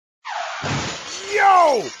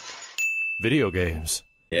Yo! Video games.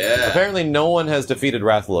 Yeah. Apparently, no one has defeated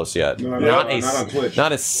Rathalos yet. No, not on Twitch.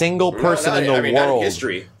 Not a single person in the not in world.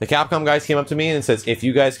 history. The Capcom guys came up to me and says, "If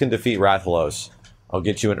you guys can defeat Rathalos, I'll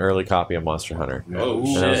get you an early copy of Monster Hunter." Oh,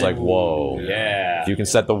 and I was like, "Whoa! Yeah. If you can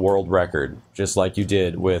set the world record, just like you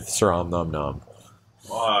did with Saram Num Num,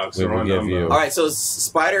 we will give you." All right, so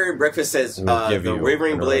Spider Breakfast says the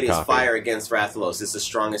Wavering Blade is copy. fire against Rathalos. It's the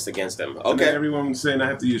strongest against him. Okay. Okay. Everyone was saying I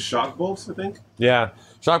have to use shock bolts, I think. Yeah,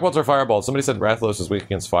 shock bolts or firebolts. Somebody said Rathalos is weak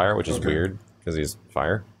against fire, which is weird because he's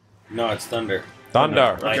fire. No, it's thunder.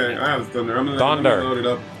 Thunder. Okay, I have thunder. I'm gonna Thunder. load it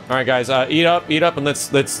up. All right, guys, eat up, and let's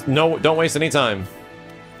don't waste any time.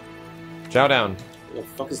 Chow down. Where the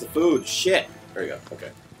fuck is the food? Shit. There we go. Okay.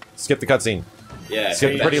 Skip the cutscene. Yeah.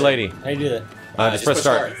 Skip the pretty lady. How you do that? Just press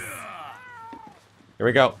start. Here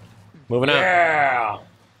we go. Moving out. Yeah.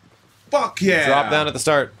 Fuck yeah! Drop down at the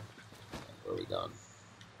start. Where are we gone?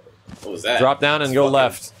 What was that? Drop down and go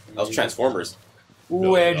left. That was Transformers.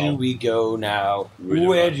 Where do we go now?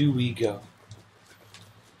 Where do we go?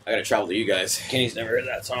 I gotta travel to you guys. Kenny's never heard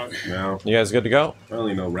that song. No, You guys good to go? I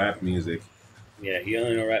only know rap music. Yeah, you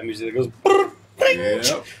only know rap music that goes.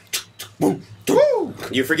 Yep.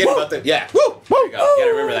 You forget about the there you go. You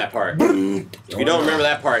gotta remember that part. If you don't remember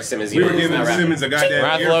that part, Simmons, We you were don't giving rap. Simmons a goddamn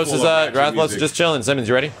Rathalos earful is of ratchet Rathalos music. is just chilling. Simmons,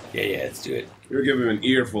 you ready? Yeah, let's do it. We were giving him an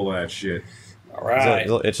earful of that shit. All He's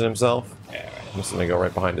right. itching himself. Yeah, right. I'm just gonna go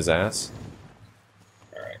right behind his ass.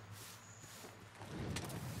 All right.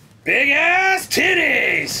 Big ass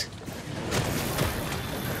titties.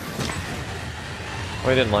 Oh,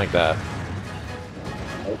 he didn't like that.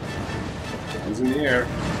 He's in the air.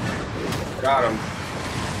 Got him.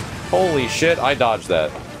 Holy shit! I dodged that.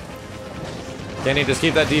 Kenny, just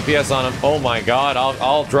keep that DPS on him. Oh my god!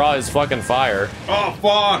 I'll draw his fucking fire. Oh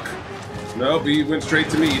fuck! Nope, he went straight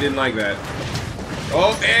to me. He didn't like that.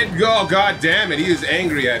 Oh, and go! God damn it! He is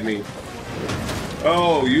angry at me.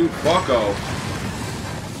 Oh, you fucko!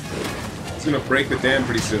 It's gonna break the dam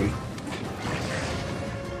pretty soon.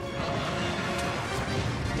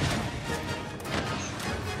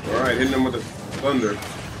 All right, hitting him with the thunder.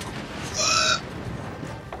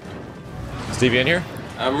 Stevie in here?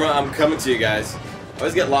 I'm coming to you guys. I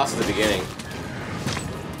always get lost at the beginning.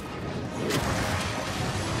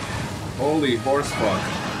 Holy horse fuck!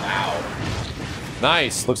 Wow.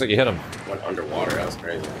 Nice. Looks like you hit him. Went underwater. That was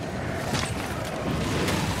crazy.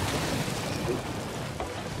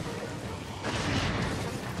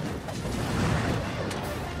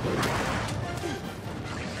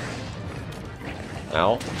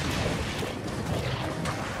 Ow.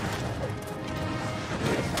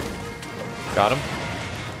 Got him.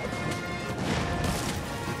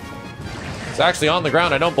 It's actually on the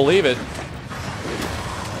ground. I don't believe it.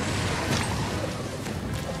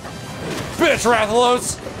 Bitch,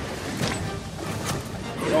 Rathalos!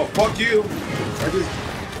 Oh fuck you! I just.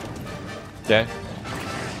 Okay.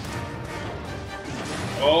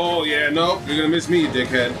 Oh yeah, nope. You're gonna miss me, you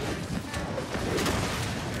dickhead.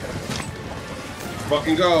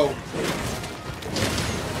 Fucking go.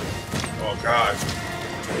 Oh god.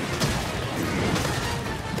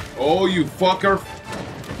 Oh, you fucker.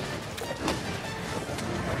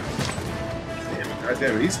 Damn it, god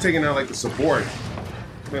damn it. He's taking out like the support.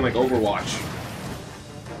 Playing like Overwatch.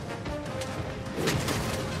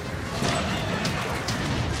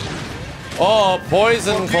 Oh,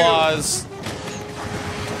 poison Fuck you. claws.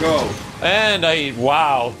 Go. And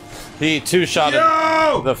wow. He two-shotted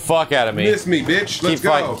Yo! the fuck out of me. Miss me, bitch. Let's Keep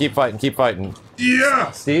fighting, go. keep fighting, keep fighting. Yeah!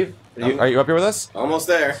 Steve, are you up here with us? Almost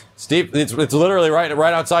there. Steve, it's literally right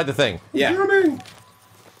outside the thing. Yeah. Coming.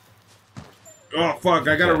 Oh fuck,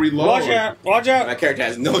 I gotta reload. Watch out! Watch out! My character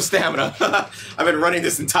has no stamina. I've been running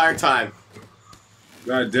this entire time.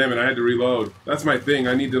 God damn it, I had to reload. That's my thing.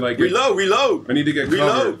 I need to like Reload! I need to get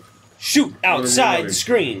Reload. covered. Shoot outside the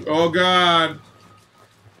screen. Oh god.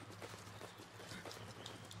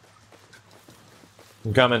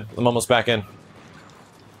 I'm coming. I'm almost back in.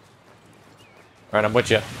 Alright, I'm with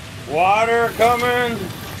you. Water coming.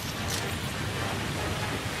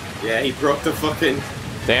 Yeah, he broke the fucking...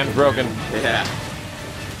 Dam's broken. Yeah.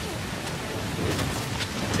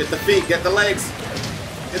 Get the feet, get the legs,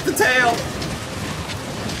 get the tail.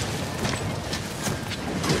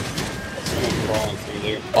 Someone crawling through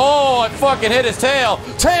there. Oh, I fucking hit his tail.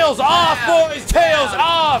 Tail's off, boys. Tail's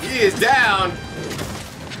off. He is down.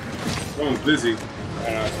 Someone's busy. I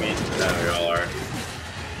know it's me. No, we all are.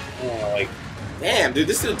 Oh, like. Damn, dude,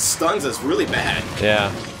 this dude stuns us really bad.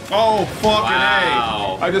 Yeah. Oh fucking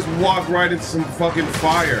Wow. A! I just walked right into some fucking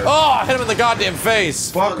fire. Oh, I hit him in the goddamn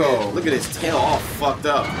face. Fucko. Look at his tail all fucked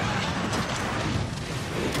up.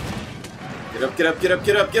 Get up, get up, get up,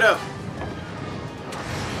 get up, get up.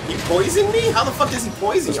 He poisoned me? How the fuck does he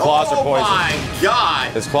poison His me? claws are poison. Oh my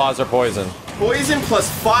god! His claws are poison. Poison plus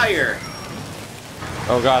fire.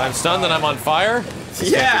 Oh god, I'm stunned and I'm on fire?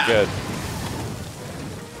 This can't be good.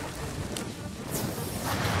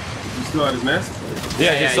 You still at his nest?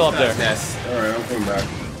 Yeah, he's still up there. Alright, I'm coming back.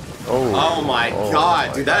 Oh my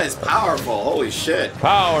god, dude, that is powerful. Holy shit.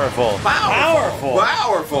 Powerful. Powerful.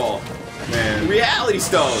 Powerful. Man. Reality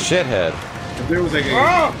stone. Shithead. If there was like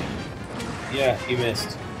a... Yeah, you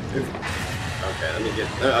missed. Okay, let me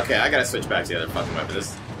get... okay, I gotta switch back to the other fucking weapon.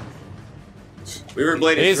 This... We were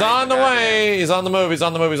bladed. He's on the way! He's on the move, he's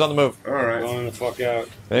on the move, he's on the move. Alright. Going the fuck out.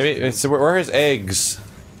 Maybe, so where are his eggs?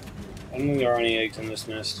 I don't think there are any eggs in this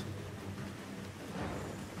nest.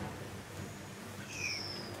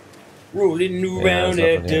 Rolling around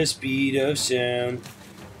at the speed of sound.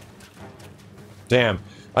 Damn.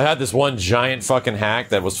 I had this one giant fucking hack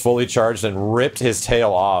that was fully charged and ripped his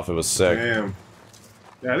tail off. It was sick. Damn.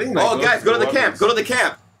 Yeah, I think like guys, go to the camp. Go to the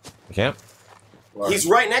camp. The camp? What? He's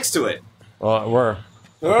right next to it. Well, we're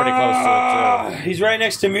pretty close to it, too. He's right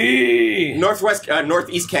next to me! Northwest,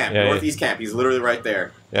 northeast camp. Yeah, northeast camp. He's literally right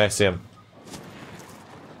there. Yeah, I see him.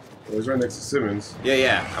 Well, he's right next to Simmons.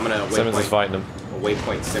 Yeah. I'm gonna waypoint. Simmons is fighting him.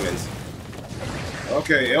 Waypoint Simmons.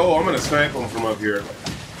 Okay, I'm gonna snipe him from up here.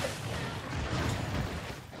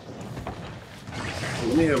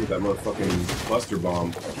 Let me hit him with that motherfucking cluster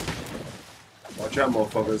bomb. Watch out,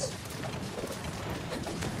 motherfuckers.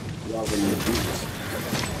 Robbing the Jesus.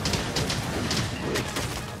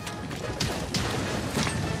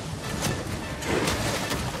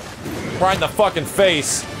 Right in the fucking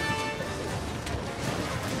face.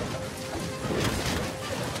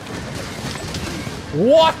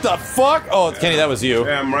 What the fuck? Oh, Kenny, that was you.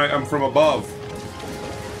 Yeah, I'm from above.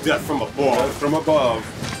 Death from above. Death from above.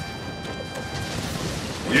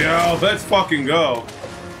 Yo, let's fucking go.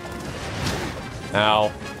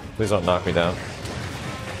 Ow. Please don't knock me down.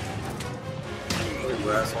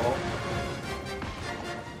 You asshole.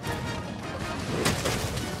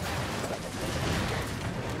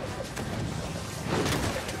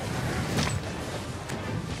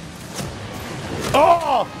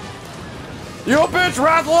 Oh! You bitch,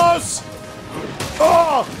 Rathalos!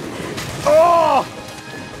 Oh! Oh!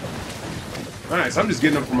 Nice, I'm just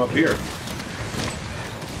getting them from up here.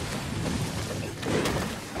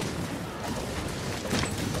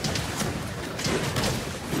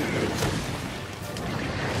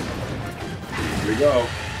 Here we go.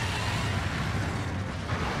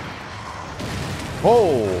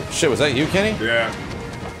 Oh, shit, was that you, Kenny? Yeah.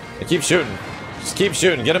 Keep shooting. Just keep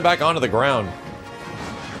shooting. Get him back onto the ground.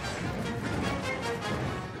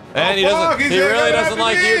 And he doesn't. He really doesn't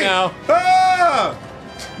like you now. Ah!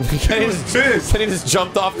 Kenny just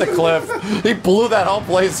jumped off the cliff. He blew that whole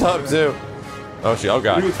place up too. Oh shit! Oh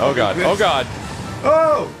god! Oh god! Oh god!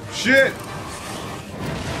 Oh shit!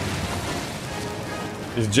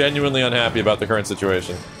 He's genuinely unhappy about the current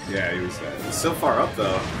situation. Yeah, he was sad. He's so far up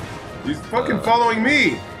though. He's fucking following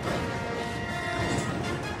me.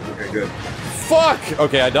 Okay, good. Fuck!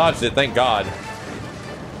 Okay, I dodged it. Thank God.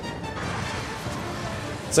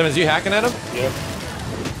 Simmons, you hacking at him? Yep.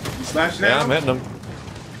 You smashing Yeah, at I'm him? hitting him.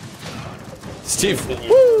 Steve,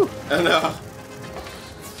 woo! I know.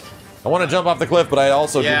 I want to jump off the cliff, but I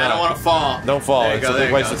also do not. I don't want to fall. Don't fall. There you It's go, a there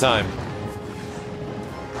big you waste go. of time.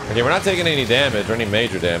 Okay, we're not taking any damage or any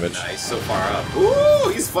major damage. Nice, so far up. Ooh,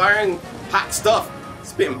 he's firing hot stuff.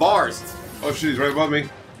 Spitting bars. Oh shit, he's right above me.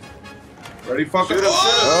 Ready, fucker? Shoot him,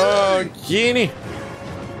 Oh, Kenny!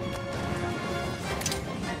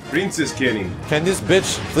 Princess Kenny. Can this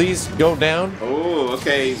bitch please go down? Oh,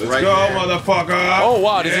 okay, he's Let's right go, there. motherfucker! Oh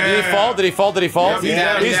wow! Did he fall? Did he fall? Did he fall? Yeah, he's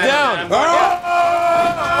down. He's down.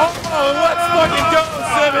 Oh, let's fucking go,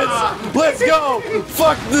 Simmons! Let's go!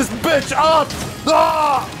 Fuck this bitch up!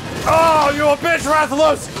 Oh, you a bitch,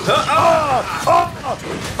 Rathalos!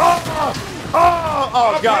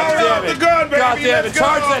 Oh, god damn it! God damn it!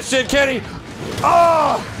 Charge that shit, Kenny!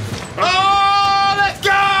 Oh! Oh, let's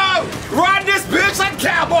go! Ride this bitch like a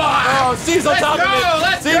cowboy! Oh, Steve's on top of it!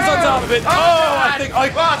 Let's Steve's on top of it! Oh, I think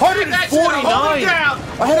like 149!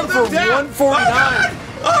 I hit him for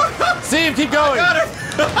 149! Steve, keep going!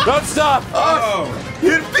 Don't stop! Oh,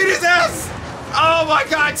 you beat his ass! Oh my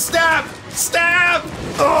god, stab! Stab!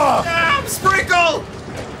 Oh, Stab! Sprinkle!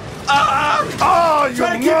 oh you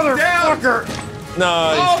Trying to keep him down. motherfucker! No,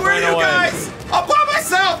 Oh, he's where are running you away. guys? I'm by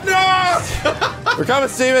myself! No! We're coming,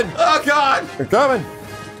 Steven! Oh god! We're coming!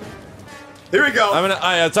 Here we go.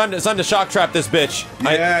 It's time to shock trap this bitch.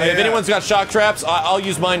 If anyone's got shock traps, I'll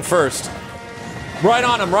use mine first. Right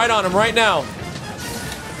on him, right now.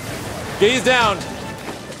 He's down.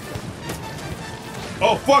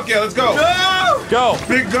 Oh fuck yeah, let's go! No! Go.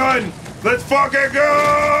 Big gun. Let's fucking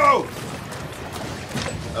go.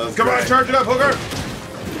 Come on, charge it up, Hooker.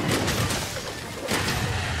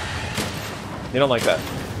 You don't like that.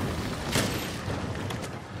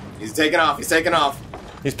 He's taking off. He's taking off.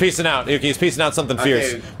 He's piecing out. He's piecing out something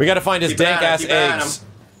fierce. Okay. We gotta find his Keep at dank him, ass keep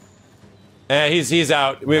at eggs. He's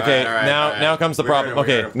out. Okay, All right, now comes the We heard problem. him, we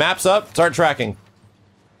Okay, heard him. maps up. Start tracking.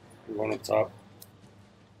 One up top.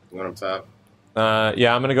 One up top.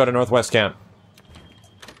 Yeah, I'm gonna go to Northwest Camp.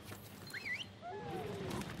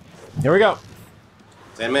 Here we go.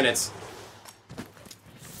 10 minutes.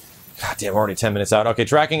 God damn, we're already 10 minutes out. Okay,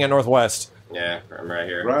 tracking at Northwest. Yeah, I'm right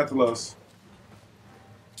here. Rathalos.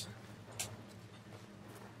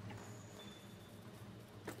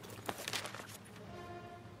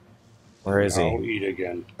 Where is he? I'll eat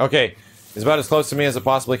again. Okay, he's about as close to me as it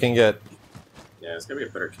possibly can get. Yeah, it's gonna be a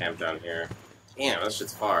better camp down here. Damn, that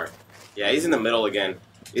shit's far. Yeah, he's in the middle again.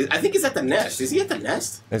 I think he's at the nest. Is he at the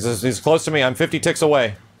nest? He's close to me. I'm 50 ticks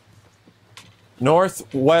away.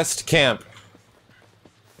 Northwest Camp.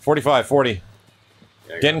 45, 40.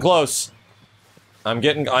 Yeah, Getting close. I'm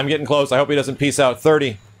getting close. I hope he doesn't peace out.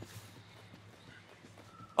 30.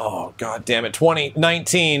 Oh, god damn it. 20,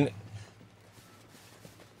 19,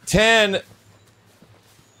 10.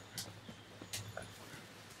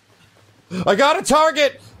 I got a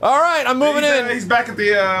target. All right, I'm moving in. He's back at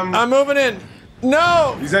the. I'm moving in.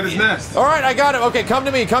 No. He's at his nest. All right, I got it. Okay, come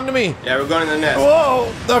to me. Come to me. Yeah, we're going to the nest.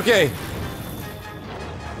 Whoa. Okay.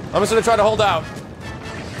 I'm just gonna try to hold out.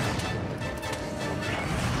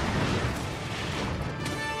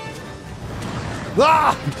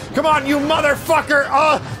 Ah! Come on, you motherfucker!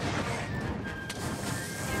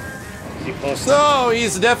 Is he close? Oh,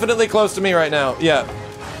 he's definitely close to me right now. Yeah.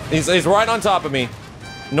 He's right on top of me.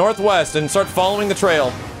 Northwest, and start following the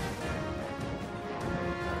trail.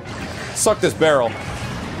 Suck this barrel.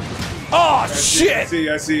 Oh, shit!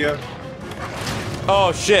 I see ya.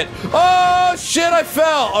 Oh, shit. Oh, shit, I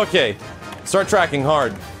fell! Okay. Start tracking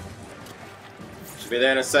hard. Should be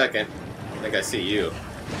there in a second. I think I see you.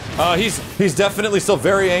 He's definitely still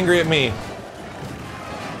very angry at me.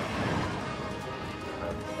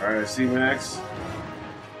 Alright, I see Max.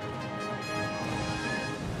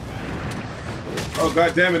 Oh,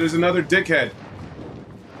 god damn it, there's another dickhead.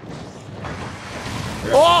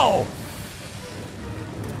 Oh!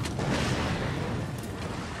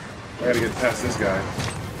 I gotta get past this guy.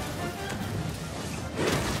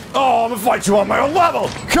 Oh, I'm gonna fight you on my own level!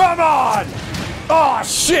 Come on! Oh,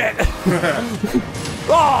 shit!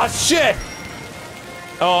 Oh, shit!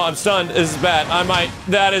 Oh, I'm stunned. This is bad.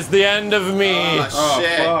 That is the end of me. Oh,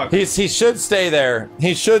 shit. Fuck. He should stay there.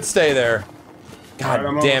 He should stay there. God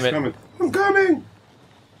Alright, damn it. Coming. I'm coming!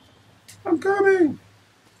 I'm coming!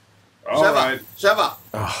 Alright. Sheva!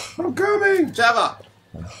 I'm coming! Sheva!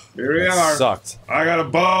 Here we are. Sucked. I got a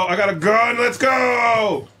bow. I got a gun. Let's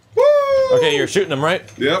go! Woo! Okay, you're shooting him, right?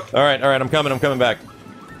 Yep. Alright, I'm coming back.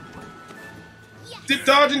 Dip,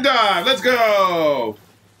 dodge, and dive. Let's go!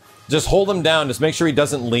 Just hold him down. Just make sure he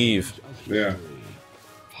doesn't leave. Yeah.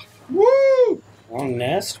 Woo! Wrong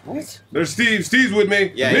nest? What? There's Steve. Steve's with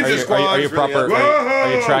me. Yeah, Ninja Squad. Are you is really proper? up.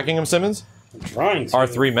 Are you tracking him, Simmons? I'm trying to.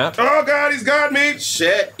 R3 map? Oh god, he's got me!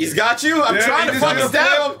 Shit, he's got you? I'm Yeah, trying he to just fucking did a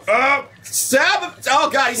stab him! flip. Up! Stab him! Oh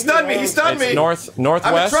god, he stunned me! He stunned me! It's northwest.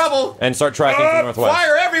 I'm in trouble. And start tracking from northwest.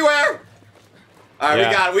 Fire everywhere! Alright,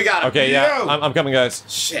 Yeah. we got him. Okay, yeah, Yo. I'm coming, guys.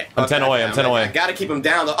 Shit. I'm 10 away, I'm 10 away. I gotta keep him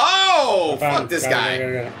down though. Oh! Fuck this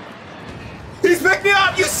guy. He's picked me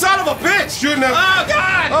up, you son of a bitch! Shooting him! Oh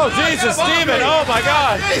god! Oh, Jesus, get him off Steven! me. Oh, my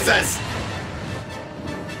God. Jesus!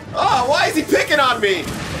 Oh, why is he picking on me?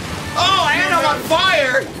 Oh, and I'm on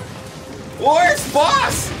fire! Where's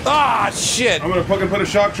boss? Ah, shit! I'm gonna fucking put a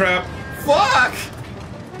shock trap. Fuck!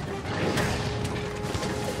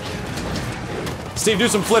 Steve, do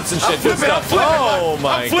some flips and I'm shit. Good flipping, I'm stuff. flipping. Oh,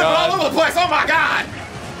 my I'm flipping all God. over the place. Oh my god!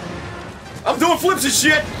 I'm doing flips and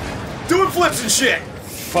shit. Doing flips and shit.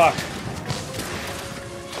 Fuck.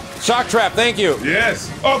 Shock trap, thank you.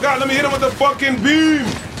 Yes. Oh god, let me hit him with the fucking beam.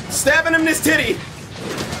 Stabbing him in his titty.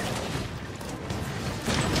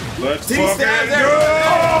 Let's Titty fucking stab there. go.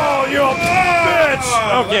 Oh, you bitch!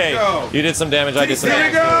 let's Okay, go. you did some damage, I did some Here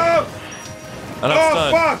we damage. go. And I'm Oh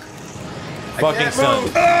stunned. fuck. Fucking can't stunned.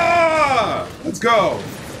 move. Ah! Let's go.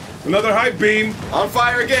 Another hype beam. On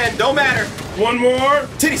fire again. Don't matter. One more.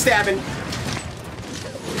 Titty stabbing.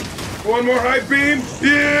 One more hype beam.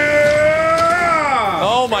 Yeah!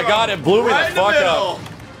 Oh my god, it blew me Right the in the fuck middle.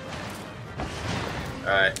 up.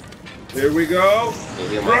 Alright. Here we go.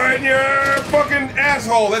 Right in your fucking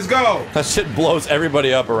asshole. Let's go. That shit blows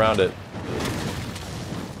everybody up around it.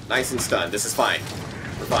 Nice and stunned. This is fine.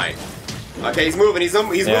 We're fine. Okay, he's moving. He's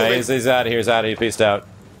moving. He's out of here. He's out of here. He peaced out.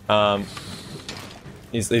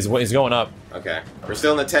 He's going up. Okay, we're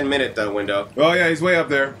still in the 10-minute window. Oh yeah, he's way up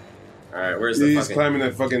there. All right, where's the He's climbing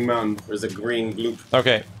that fucking mountain. Where's the green gloop?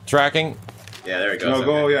 Okay, tracking. Yeah, there he goes. No, okay.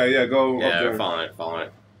 go. Yeah, go. Yeah, up there. we're following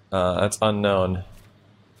it. That's unknown.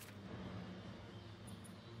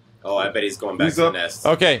 Oh, I bet he's going back He's to up. the nest.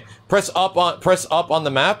 Okay, press up on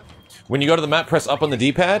the map. When you go to the map, press up on the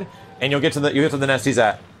D-pad, and you'll get to the nest he's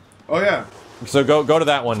at. Oh yeah. So go to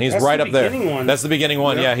that one. He's That's right the up there. beginning one. That's the beginning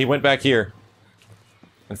one. Yep. Yeah, he went back here.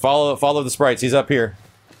 And follow the sprites. He's up here.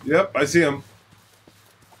 Yep, I see him.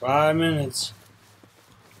 5 minutes.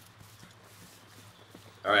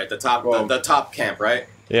 All right, the top Whoa. the top camp, right?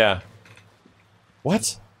 Yeah.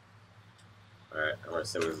 What? All right, I want to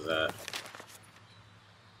say where's that?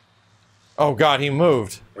 Oh God, he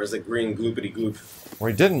moved. Where's the green gloopity gloop? Or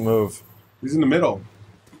he didn't move. He's in the middle.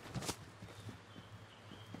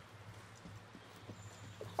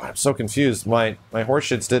 I'm so confused. My horse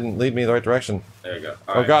shits didn't lead me the right direction. There you go.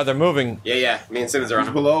 All Oh right. God, they're moving. Yeah. Me and Simmons are on He's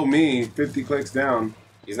him. below me, 50 clicks down.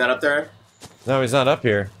 He's not up there. No, he's not up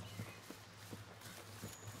here.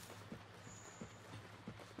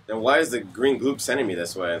 Then why is the green gloop sending me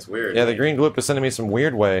this way? It's weird. Yeah, the green gloop is sending me some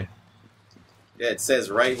weird way. Yeah, it says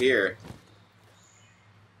right here.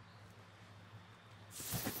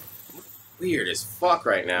 Weird as fuck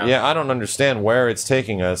right now. Yeah, I don't understand where it's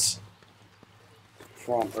taking us.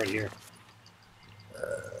 Swamp right here.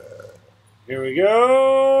 Here we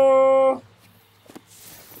go.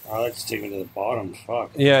 Oh, let's take me to the bottom.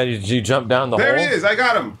 Fuck. Yeah, you jump down the There hole? he is. I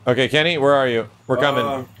got him. Okay, Kenny, where are you? We're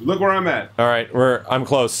coming. Look where I'm at. All right, I'm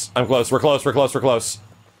close. We're close.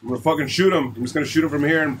 I'm gonna fucking shoot him. I'm just gonna shoot him from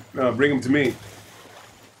here and bring him to me.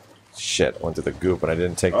 Shit, I went through the goop and I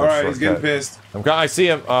didn't take the All right, shortcut. he's getting pissed. I see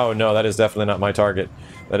him. Oh no, that is definitely not my target.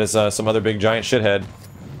 That is some other big giant shithead.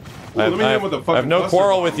 Ooh, let me hit him with a I have fucking no cluster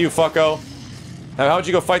quarrel bomb. with you, fucko. How'd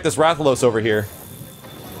you go fight this Rathalos over here?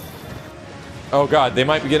 Oh God, they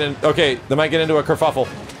might be getting. Okay, they might get into a kerfuffle.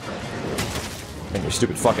 And your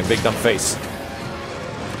stupid fucking big dumb face.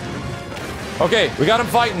 Okay, we got them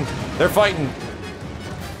fighting. They're fighting.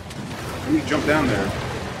 Let me jump down there.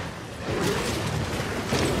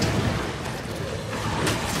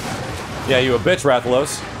 Yeah, you a bitch,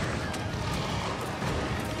 Rathalos.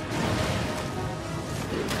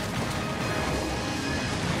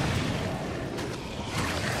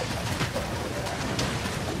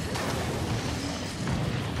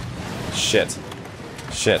 Shit.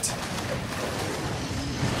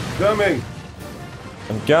 Coming.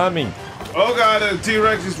 I'm coming. Oh God, the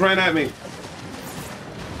T-Rex just ran at me.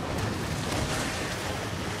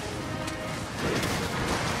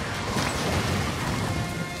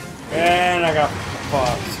 And I got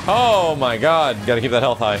fucked. Oh my God, gotta keep that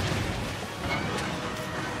health high.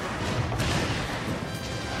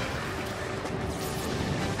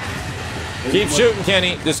 Keep shooting,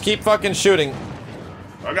 Kenny. Just keep fucking shooting.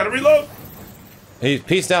 I gotta reload. He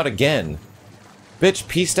pieced out again. Bitch,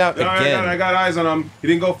 pieced out again. I got eyes on him. He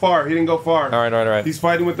didn't go far. All right. He's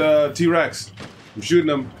fighting with the T-Rex. I'm shooting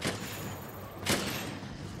him.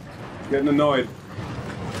 Getting annoyed.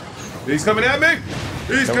 He's coming at me.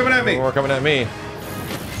 He's coming at me. More coming at me.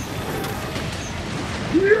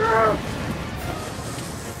 Yeah.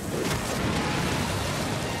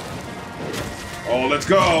 Oh, let's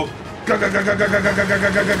go. Go.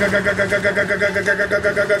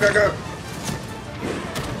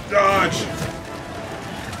 Dodge.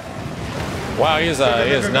 Wow, he is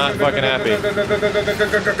not fucking happy.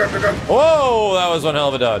 Whoa, that was one hell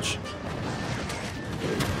of a dodge.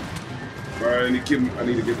 Alright, I need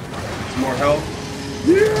to get some more health.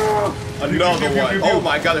 Yeah! Another one. Oh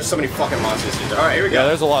my God, there's so many fucking monsters. All right, here we Yeah, go.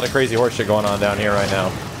 there's a lot of crazy horse shit going on down here right now.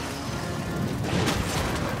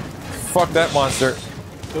 Fuck that monster.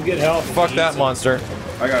 Go get help. Fuck that monster.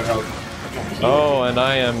 I got help. Oh, and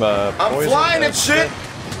I am I'm poisoned flying and as shit.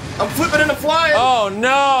 I'm flipping and flying. Oh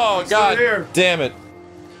no! still God here. damn it!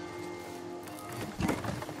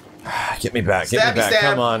 Get me back! Get Stabby me back! stab.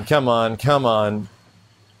 Come on! Come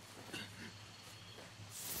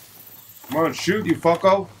on, shoot, you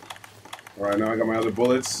fucko. Alright, now I got my other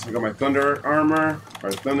bullets. I got my thunder armor.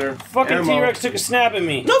 Or thunder Fucking ammo. T-Rex took a snap at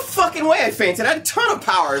me. No fucking way I fainted. I had a ton of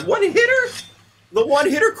power. One hitter? The one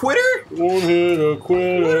hitter quitter? One hit a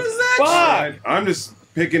quitter. What is that Fuck! Alright, I'm just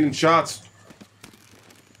picking shots.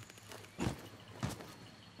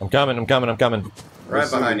 I'm coming! Right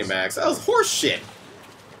behind you, Max. That was horse shit.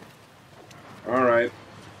 Alright.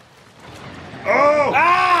 Oh!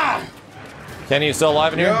 Ah! Kenny, you still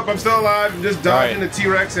alive in here? Yep, I'm still alive. I'm just dodging Alright. the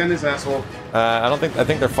T-Rex and his asshole. I think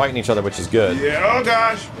they're fighting each other, which is good. Yeah, oh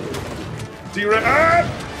gosh. T-Rex. Ah!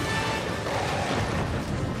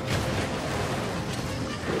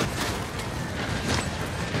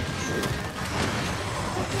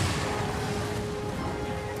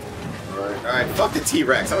 Fuck the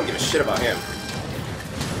T-Rex. I don't give a shit about him.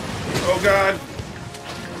 Oh god.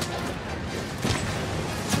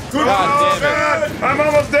 God damn it. God! I'm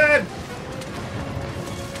almost dead.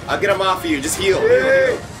 I'll get him off of you. Just heal.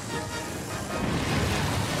 Hey. Heal.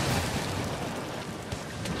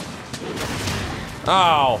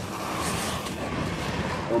 Ow.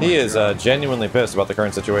 He is genuinely pissed about the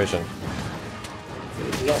current situation.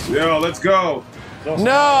 Yo, let's go. No!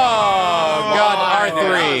 God, I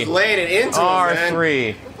was R3. laying it into him, man.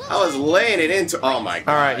 R3. I was laying it into. Oh my god.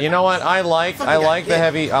 All right, you know what? I like the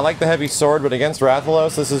heavy sword, but against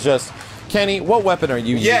Rathalos, this is just. Kenny, what weapon are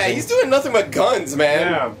you using? Yeah, he's doing nothing but guns,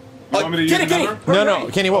 man. Yeah. You want me to use Kenny. another? No,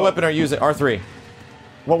 Kenny, what weapon are you using? R3.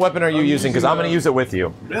 What weapon are you using? Because I'm gonna use it with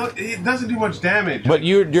you. It doesn't do much damage. But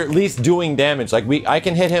you're at least doing damage. Like I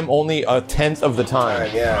can hit him only 1/10 of the time.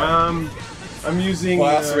 Alright, yeah. I'm using.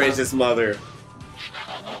 Boss rage this mother.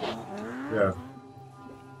 Yeah.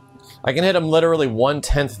 I can hit him literally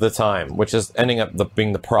 1/10 the time, which is ending up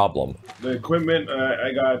being the problem. The equipment,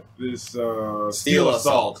 I got this Steel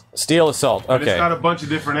assault. Steel assault. And it's Okay. got a bunch of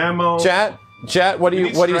different ammo. Chat, what do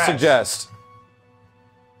you straps. suggest?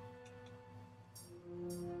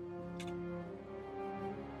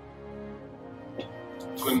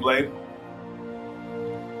 Twin blade,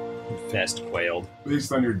 Fast quailed.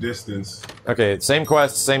 based on your distance. Okay, same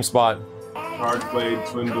quest, same spot. Hard blade,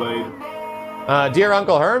 twin blade. Dear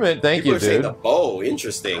Uncle Hermit, thank People you, are saying dude. the bow.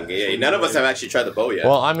 Interesting. Yeah, none of us have actually tried the bow yet.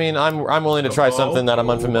 Well, I mean, I'm willing to try bow? something that I'm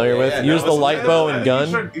unfamiliar with. Yeah, Use no, the listen, light bow and You gun.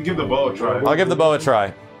 should give the bow a try. I'll give the bow a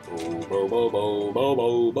try.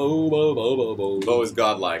 bow is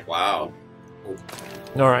godlike. Wow.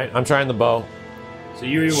 All right, I'm trying the bow. So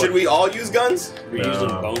you're Should we all use guns? using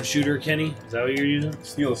No. bone shooter, Kenny? Is that what you're using?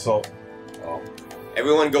 Steel assault. Oh.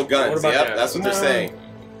 Everyone go guns. What about Yep, that? that's what they're No. saying.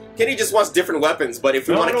 Kenny just wants different weapons, but if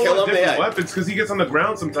we want to I kill don't him, want different yeah. weapons because he gets on the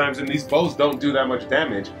ground sometimes, and these bows don't do that much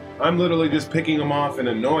damage. I'm literally just picking him off and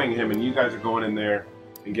annoying him, and you guys are going in there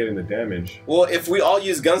and getting the damage. Well, if we all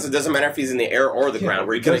use guns, it doesn't matter if he's in the air or the ground.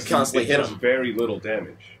 We're gonna constantly hit does him. very little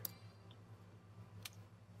damage.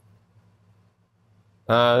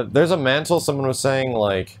 There's a mantle. Someone was saying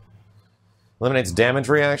like eliminates damage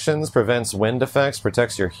reactions, prevents wind effects,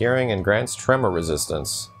 protects your hearing, and grants tremor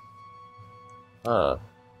resistance.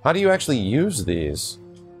 How do you actually use these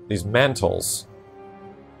mantles?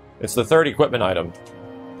 It's the third equipment item.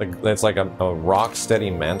 It's like a rock steady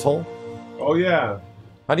mantle. Oh yeah.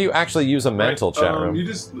 How do you actually use a mantle, chat room? You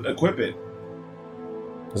just equip it.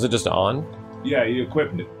 Is it just on? Yeah, you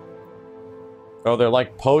equip it. Oh, they're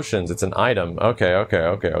like potions. It's an item.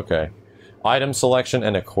 Okay. Item selection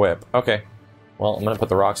and equip. Okay. Well, I'm gonna put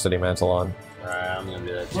the Rocksteady mantle on. Alright, I'm gonna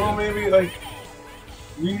do that too. Well, maybe like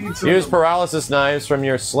we need some. Use paralysis knives from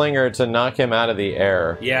your slinger to knock him out of the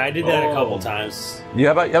air. Yeah, I did that a couple Oh. times. Yeah,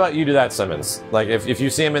 how about you do that, Simmons? Like, if you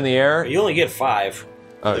see him in the air... You only get 5.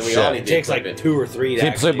 Oh, Then we all shit. need It takes like equipment. 2 or 3 to See,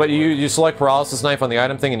 actually but do you select paralysis knife on the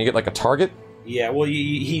item thing and you get like a target? Yeah, well,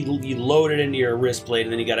 you load it into your wrist plate,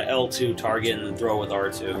 and then you got an L2 target, and then throw it with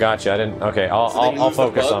R2. Gotcha, I didn't... Okay, So then you I'll lose the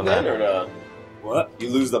focus bug on then, that. or no? What? You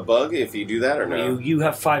lose the bug if you do that, or no? You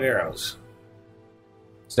have 5 arrows.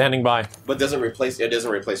 Standing by. But it doesn't replace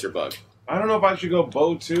your bug. I don't know if I should go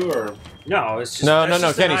bow too or. No, it's just No, that's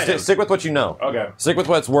just an Kenny, item. stick with what you know. Okay. Stick with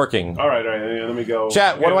what's working. All right. Yeah, let me go.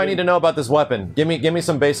 Chat, what Okay, do I need to know about this weapon? Give me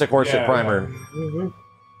some basic horseshit Yeah, primer. yeah. Mhm.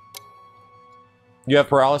 You have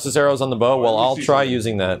paralysis arrows on the bow? Well, Let me I'll see try something.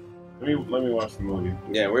 using that. Let me watch the movie.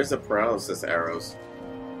 Yeah, where's the paralysis arrows?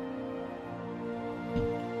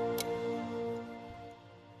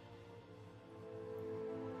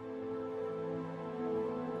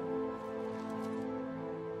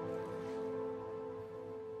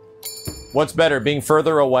 What's better, being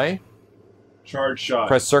further away? Charge shot.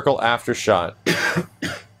 Press circle after shot.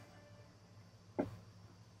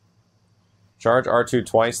 Charge R2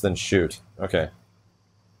 twice, then shoot. Okay.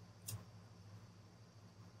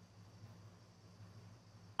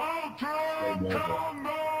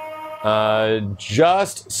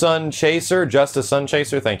 Just Sun Chaser. Just a Sun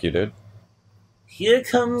Chaser. Thank you, dude. Here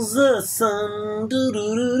comes the sun, doo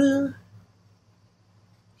doo doo doo.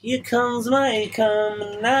 Here comes my come,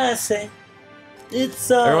 and I say,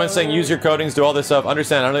 it's all. Everyone's saying use your coatings, do all this stuff.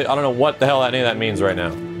 Understand, I don't know what the hell any of that means right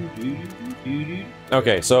now.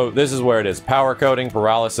 Okay, so this is where it is. Power coating,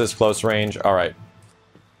 paralysis, close range. Alright.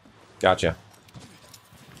 Gotcha.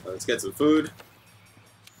 Let's get some food.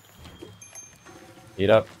 Eat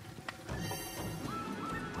up.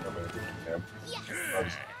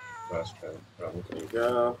 There you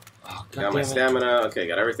go. Oh, Got my damn it. stamina. Okay,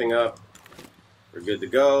 got everything up. We're good to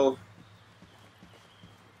go.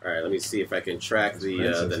 Alright, let me see if I can track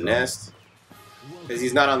the nest. Because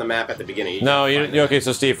he's not on the map at the beginning. No, you okay?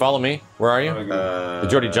 So Steve, follow me. Where are you? Did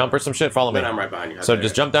you already jump or some shit? Follow me. No, I'm right behind you. So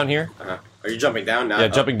just jump down here. Are you jumping down now? Yeah,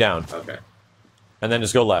 jumping down. Okay. And then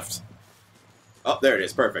just go left. Oh, there it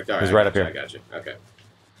is. Perfect. All right. He's right up here. I got you. Okay.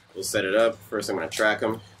 We'll set it up. First, I'm going to track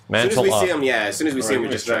him. Mantle as soon as we up. see him, as soon as we see him, we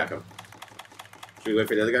just track him. Should we wait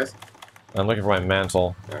for the other guys? I'm looking for my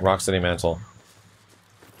mantle. Rocksteady mantle.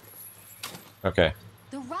 Okay.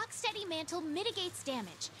 The Rocksteady mantle mitigates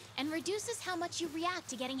damage and reduces how much you react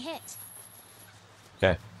to getting hit.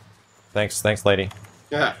 Okay. Thanks, lady.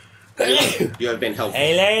 Yeah. You have been helpful.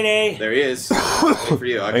 Hey, lady. There he is. Wait for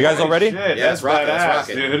you. Are you guys all ready? Shit, Yeah, it's rocket, badass, it's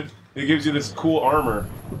rocket. dude. It gives you this cool armor.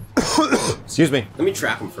 Excuse me. Let me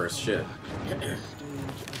track him first. Shit.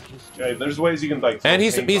 Okay, there's ways you can like. And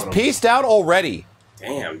he's pieced out already.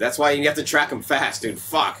 Damn, that's why you have to track him fast, dude.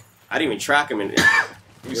 Fuck. I didn't even track him. Can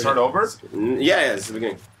we start over? Yeah, it's the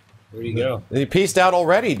beginning. Where'd he go? He pieced out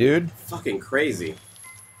already, dude. Fucking crazy.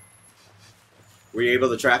 Were you able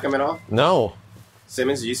to track him at all? No.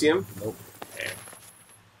 Simmons, did you see him? Nope. Damn.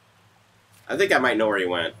 I think I might know where he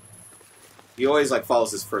went. He always like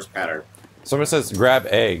follows his first pattern. Someone says grab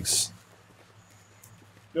eggs.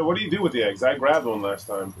 Yeah, what do you do with the eggs? I grabbed one last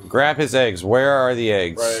time. Grab his eggs. Where are the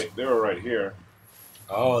eggs? Right, they were right here.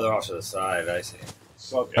 Oh, they're off to the side. I see.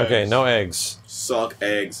 Suck Okay, eggs. no eggs. Suck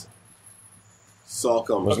eggs. Suck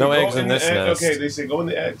them. There's no go eggs in the this egg- nest. Okay, they say go in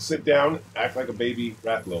the egg, sit down, act like a baby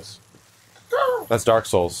Rathalos. That's Dark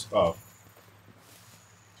Souls. Oh.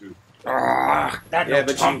 That Yeah, no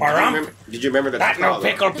but did you remember That no the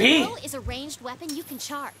pickle The pea. bow is a ranged weapon you can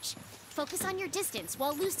charge. Focus on your distance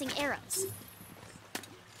while loosing arrows.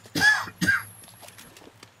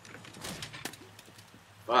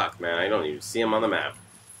 Fuck, man, I don't even see him on the map.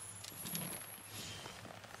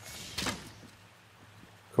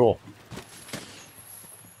 Cool.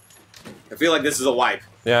 I feel like this is a wipe.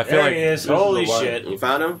 Yeah, I feel There like he is. Holy the one. shit. You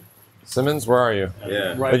found him? Simmons, where are you?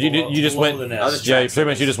 Yeah. Right But you below- just below went. the I'll nest. just Yeah, track pretty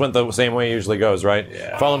much you just went the same way it usually goes, right?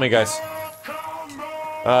 Yeah. Follow me, guys.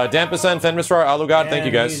 Dampesan, Fenrisrar, Alugod, thank you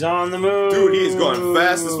And guys. He's on the move. Dude, he's going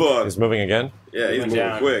fast as fuck. He's moving again. Yeah, he's Moving moving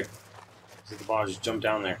down. quick. He's at the bottom. Just jump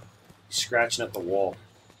down there. He's scratching at the wall.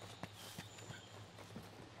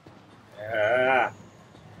 Ah.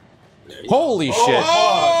 Holy shit.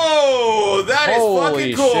 Oh, that is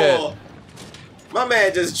Holy fucking cool. shit. My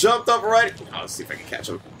man just jumped up right. Oh, let's see if I can catch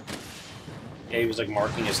him. Yeah, he was like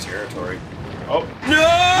marking his territory. Oh. No!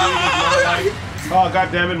 Oh,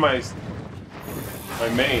 god damn it, my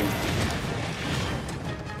main.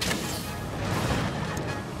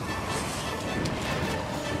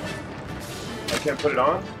 I can't put it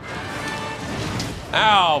on?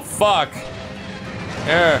 Ow, fuck.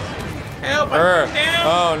 Help!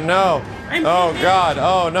 Oh no. Oh god.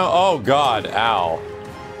 Oh no. Oh god. Ow.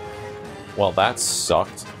 Well, that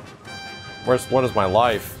sucked. What is my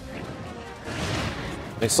life?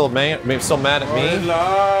 They still mad at me?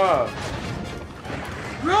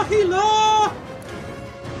 Rahila!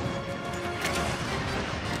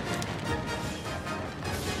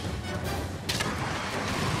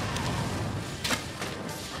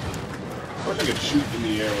 I wish I could shoot in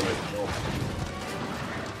the air when I jump.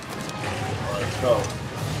 Alright, let's go.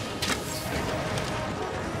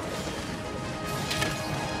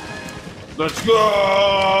 Let's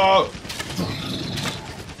go!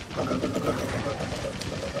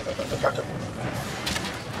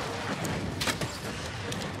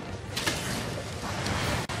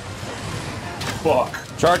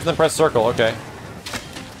 Fuck. Charge and then press circle, okay.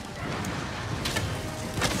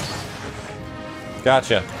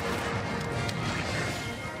 Gotcha.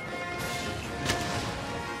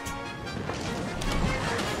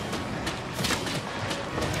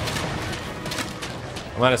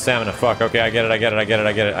 I'm out of stamina. Fuck. Okay, I get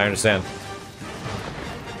it. I understand.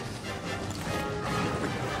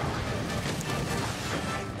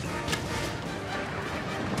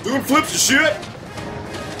 Doing flips and shit!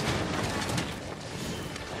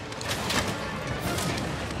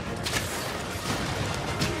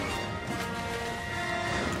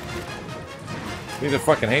 He either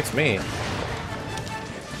fucking hates me.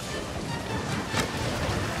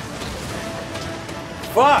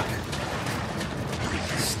 Fuck!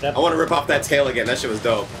 I want to rip off that tail again. That shit was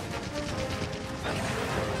dope.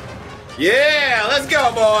 Yeah, let's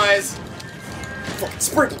go, boys!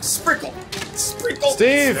 Sprinkle, sprinkle, sprinkle,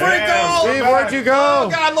 Steve! sprinkle! Damn, Steve, where'd you go? Oh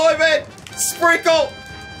God, Loyman! Sprinkle!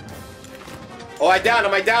 Oh, I downed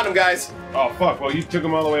him, guys. Oh fuck, well you took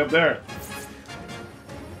him all the way up there.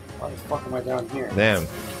 Why the fuck am I down here? Damn.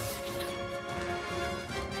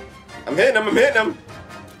 I'm hitting him.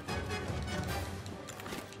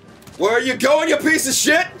 Where are you going, you piece of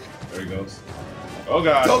shit? There he goes. Oh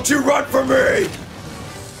god. Don't you run from me!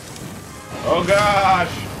 Oh gosh.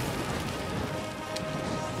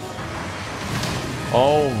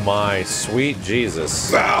 Oh my sweet Jesus.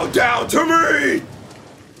 Bow down to me!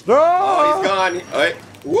 No! Oh, he's gone. Wait.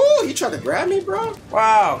 Woo, he tried to grab me, bro?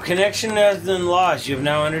 Wow, connection has been lost. You have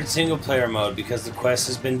now entered single player mode because the quest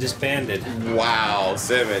has been disbanded. Wow,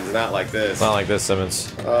 Simmons, not like this. Not like this,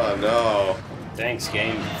 Simmons. Oh, no. Thanks,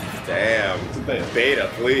 game. Damn. It's a beta.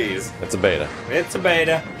 Beta, please. It's a beta. It's a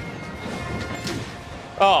beta.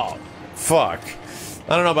 Oh, fuck.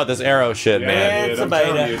 I don't know about this arrow shit, man. It's dude, a I'm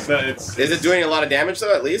telling beta. you, it's Is it doing a lot of damage,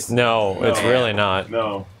 though, at least? No, it's No. really not.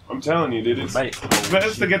 No, I'm telling you, dude. It's Right.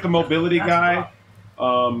 best to get the mobility guy.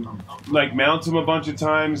 Like mount him a bunch of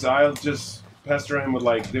times. I'll just pester him with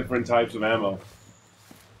like different types of ammo.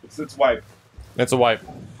 It's wipe. It's a wipe.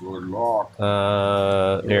 Good luck.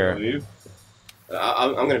 Here. Leave.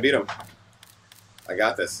 I'm going to beat him. I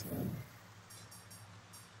got this.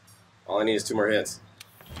 All I need is 2 more hits.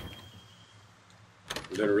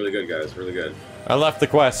 I'm doing really good, guys. Really good. I left the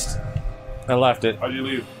quest. I left it. How'd you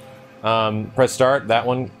leave? Press start. That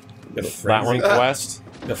one. That one quest.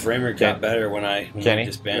 The frame rate got better when Kenny? we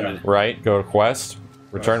disbanded. Right. Go to quest.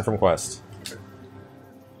 Return from quest.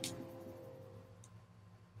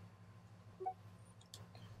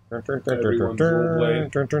 Everyone's dual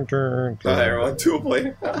blade. Everyone, dual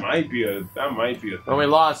blade. That might be a thing. Well, we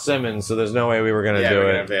lost Simmons, so there's no way we were gonna do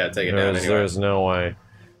we're it. gonna take it down anyway. There's no way.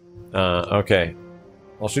 Okay.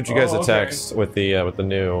 I'll shoot you guys a okay. text with the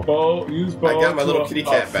new. Bow, use bow I got my to little kitty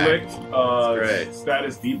cat back. afflict, Great.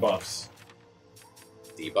 status debuffs.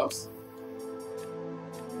 Debuffs?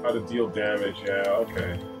 How to deal damage, yeah,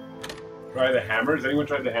 okay. Try the hammer. Has anyone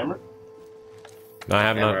tried the hammer? No, I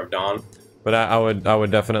have Hammer not, of Dawn. but I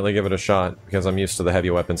would definitely give it a shot because I'm used to the heavy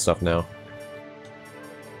weapon stuff now.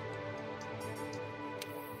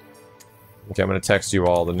 Okay, I'm gonna text you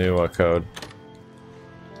all the new code.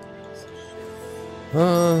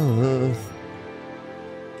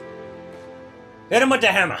 Hit him with the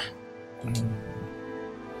hammer.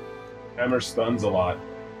 Hammer stuns a lot.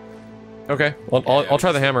 Okay, well, I'll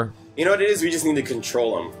try the hammer. You know what it is? We just need to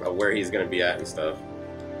control him, of where he's gonna be at and stuff.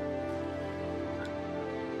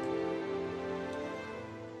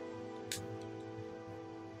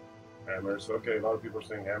 Hammers, okay, a lot of people are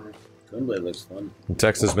saying hammers. Twin blade looks fun. The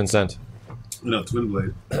text has been sent. No, twin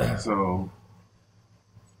blade. So,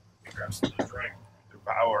 grab some drink.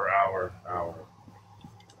 Devour hour.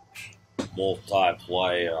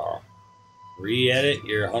 Multiplayer. Re-edit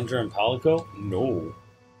your Hunter and Palico? No.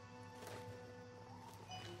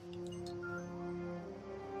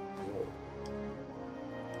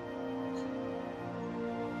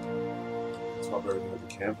 Swap everything at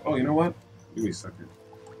the camp. Oh, you know what? Give me a second.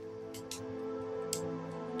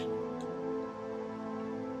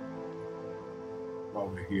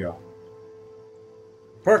 Over here.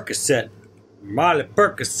 Percocet. Molly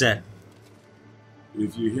Percocet.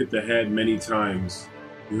 If you hit the head many times,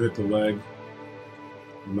 you hit the leg,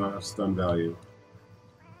 you not have stun value.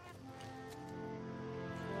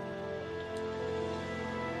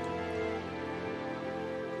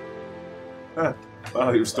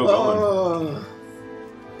 Oh, you're still going.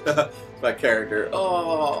 Oh. My character.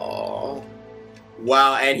 Oh.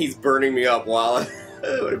 Wow, and he's burning me up while...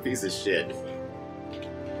 what a piece of shit.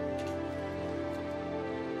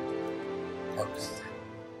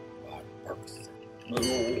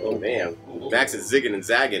 Oh, man. Max is zigging and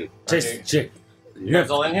zagging. Chase, chick. You guys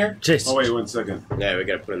all in here? Chase. Oh, wait 1 second. Yeah, we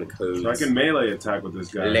gotta put in the codes. So I can melee attack with this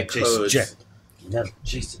guy. Le Chase, codes. check. No,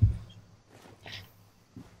 chase.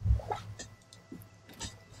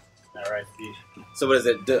 Alright, So what is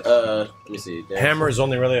it? Let me see. Hammer is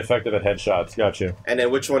only really effective at headshots. Got you. And then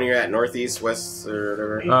which one are you at? Northeast, west,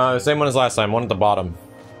 or whatever? Same one as last time. One at the bottom.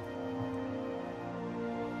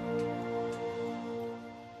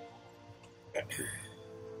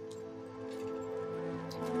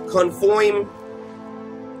 Conform.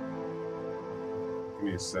 Give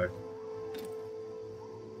me a sec.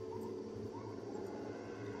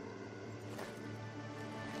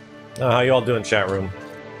 How you all doing, chat room?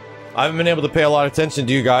 I haven't been able to pay a lot of attention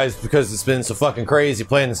to you guys because it's been so fucking crazy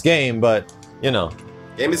playing this game, but, you know.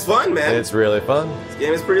 Game is fun, man. It's really fun. This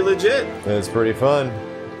game is pretty legit. It's pretty fun.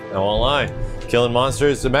 I won't lie. Killing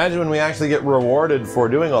monsters. Imagine when we actually get rewarded for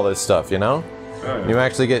doing all this stuff, you know? Oh, yeah. You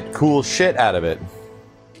actually get cool shit out of it.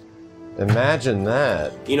 Imagine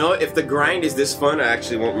that. You know, if the grind is this fun, I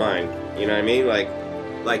actually won't mind. You know what I mean? Like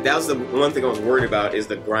that was the one thing I was worried about is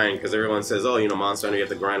the grind, because everyone says, oh, you know, Monster Hunter, you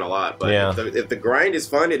have to grind a lot. But Yeah. if the grind is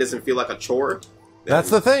fun, it doesn't feel like a chore.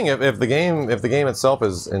 That's the thing. If the game itself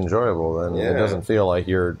is enjoyable, then it Yeah. doesn't feel like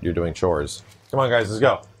you're doing chores. Come on, guys, let's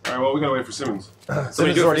go. All right, well, we gotta wait for Simmons.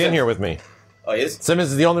 Simmons is already in here with me. Oh, he is?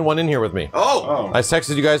 Simmons is the only one in here with me. Oh! I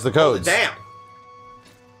texted you guys the codes. Damn!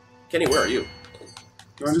 Kenny, where are you?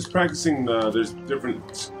 I'm just practicing. There's different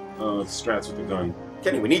strats with the gun.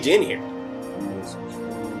 Kenny, we need you in here.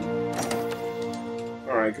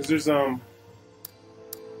 All right, because there's So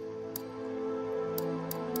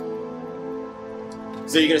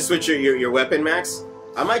you're gonna switch your weapon, Max?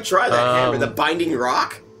 I might try that hammer, the binding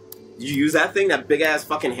rock. Did you use that thing, that big ass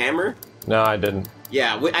fucking hammer? No, I didn't.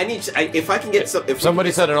 Yeah, I need. If I can get some. If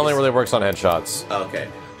Somebody said it only really works on headshots. Okay.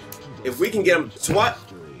 If we can get him,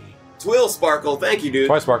 Twill Sparkle, thank you, dude.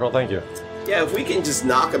 Twice Sparkle, thank you. Yeah, if we can just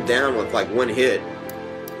knock him down with like one hit,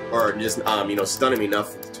 or just you know, stun him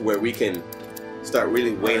enough to where we can start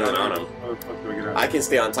really wailing on him. How the fuck do I get out? I can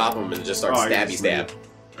stay on top of him and just start stabby stab.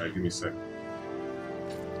 All right, give me a sec.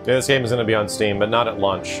 Yeah, this game is going to be on Steam, but not at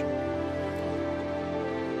launch.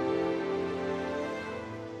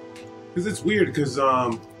 Because it's weird, because,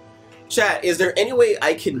 Chat, is there any way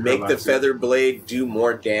I can make the feather blade do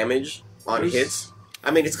more damage on hits? I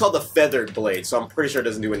mean, it's called the feathered blade, so I'm pretty sure it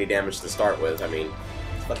doesn't do any damage to start with. I mean,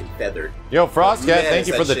 it's fucking feathered. Yo, Frostcat, Man, thank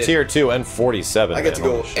you for the shit. tier 2 and 47. I get to man.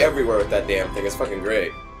 go Holy shit. everywhere with that damn thing. It's fucking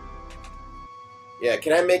great. Yeah,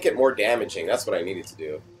 can I make it more damaging? That's what I needed to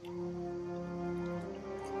do.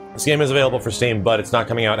 This game is available for Steam, but it's not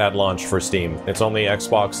coming out at launch for Steam. It's only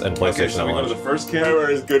Xbox and PlayStation okay, so at we go to launch. the first camp.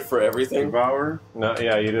 Hammer is good for everything. Devour. No,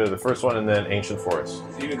 yeah, you do the first one and then Ancient Forest.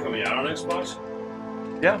 Is it even coming out on Xbox?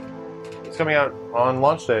 Yeah, it's coming out on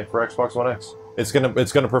launch day for Xbox One X. It's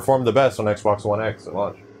gonna perform the best on Xbox One X at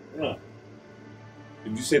launch. Yeah.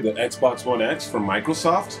 Did you say the Xbox One X from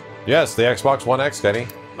Microsoft? Yes, the Xbox One X, Kenny.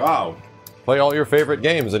 Wow. Play all your favorite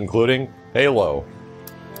games, including Halo,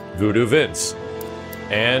 Voodoo Vince,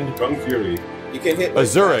 and Kung Fury. You can hit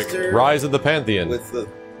Azuric, Rise of the Pantheon. with the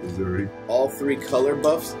Missouri. all 3 color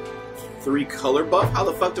buffs. 3 color buff? How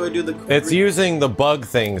the fuck do I do the? It's using the bug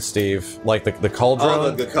thing, Steve, like the cauldron.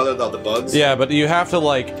 Oh, the color of the bugs. Yeah, but you have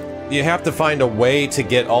to find a way to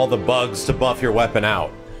get all the bugs to buff your weapon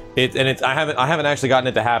out. I haven't actually gotten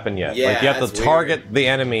it to happen yet. Yeah, like you have that's to target the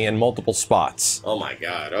enemy in multiple spots. Oh my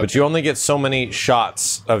god. Okay. But you only get so many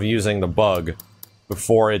shots of using the bug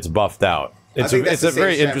before it's buffed out. It's a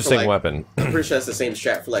very interesting weapon. I'm pretty sure that's the same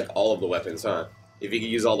strat for like all of the weapons, huh? If you could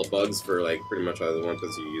use all the bugs for like pretty much all the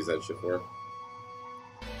weapons you use that shit for.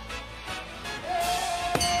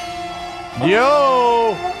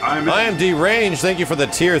 Yo! I am deranged. Thank you for the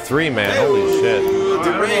tier 3, man. Holy shit. Ooh,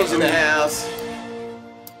 deranged in the house.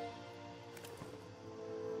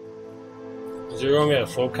 Is there gonna be a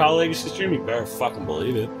Soul Calibur Legacy stream? You better fucking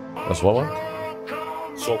believe it. That's what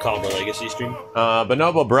one? Soul Calibur Legacy stream?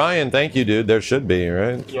 Bonobo Brian, thank you, dude. There should be,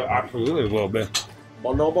 right? Yeah, absolutely a little bit.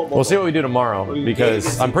 We'll see what we do tomorrow,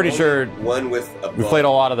 because I'm pretty sure one with a we played a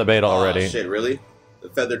lot of the beta already. Oh shit, really? The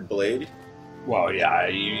feathered blade? Well, yeah.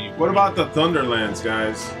 What about the Thunderlands,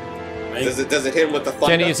 guys? Does it hit him with the thunder?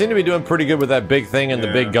 Kenny, you seem to be doing pretty good with that big thing and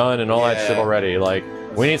the big gun and all that Yeah. shit already. Like,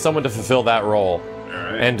 we need someone to fulfill that role.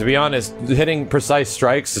 Alright. And to be honest, hitting precise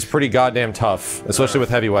strikes is pretty goddamn tough, especially with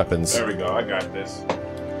heavy weapons. There we go, I got this.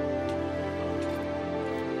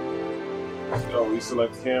 So, we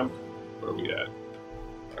select camp. Where are we at?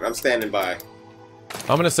 I'm standing by.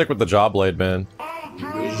 I'm gonna stick with the jaw blade, man.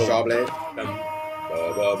 Jaw blade.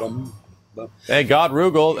 Hey, God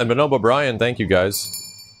Rugal and Bonobo Brian, thank you guys.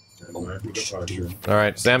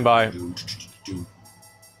 Alright, stand by.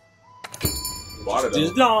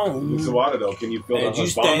 Just long. It's a water though. Can you feel And the you Husbando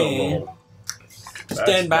stand. roll?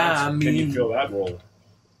 Stand by me. Can you feel that roll?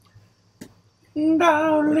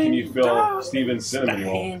 Or can you feel Steven's cinnamon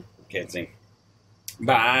roll? Can't sing.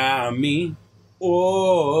 By me.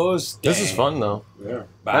 Oh, stand. This is fun, though. Yeah.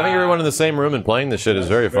 Having everyone in the same room and playing this shit is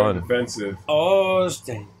very fun. Defensive. Oh,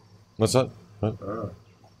 stand. What's that? What?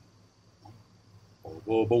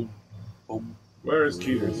 Boom, boom, boom. Where is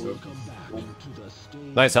Keeters?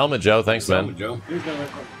 Nice helmet, Joe. Thanks, man. Joe.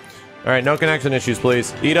 Alright, no connection issues,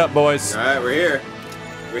 please. Eat up, boys. Alright, we're here.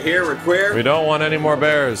 We're here, we're queer. We don't want any more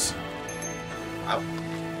bears.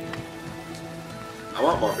 I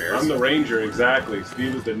want more bears. I'm the ranger, exactly.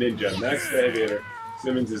 Steve is the ninja. Max the heavy hitter.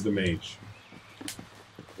 Simmons is the mage.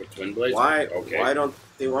 With twin blades? Why? Okay. Why don't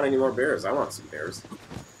they want any more bears? I want some bears.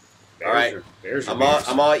 Bears All right, are- bears are I'm all. bears.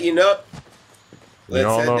 I'm all eating up. Let's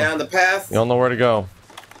all head know. down the path. You all know where to go.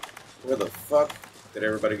 Where the fuck did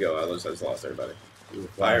everybody go? I just lost everybody. Oh,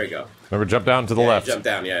 there we go. Remember, jump down to the Yeah, left. Jump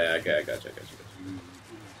down. Yeah, okay, I got you.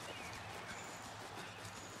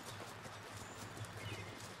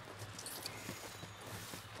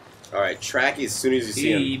 All right, tracky as soon as you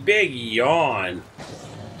see him. Big yawn.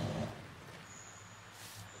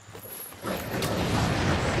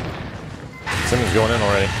 Simmons going in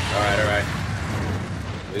already. Alright, alright.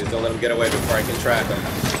 Please don't let him get away before I can track him.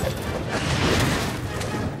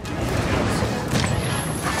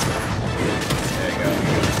 There you go.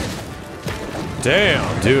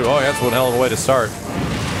 Damn, dude. Oh, that's one hell of a way to start.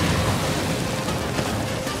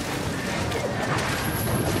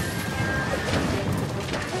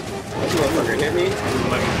 You motherfucker hit me?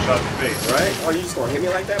 Like you shot the face. Right? Oh, you just gonna hit me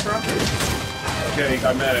like that, bro? Okay, he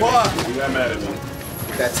got mad at Fuck! me. He got mad at me.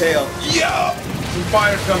 That tail. Yeah! Some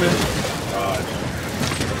fire's coming. God.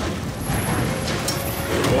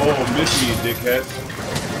 Oh, miss me, you dickhead.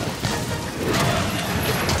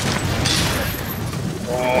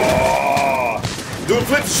 Oh! Doing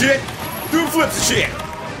flips and shit! Doing flips and shit!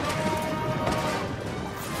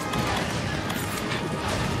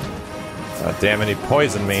 God damn it, he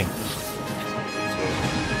poisoned me.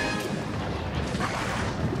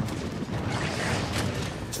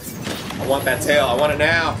 I want that tail. I want it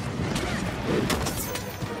now.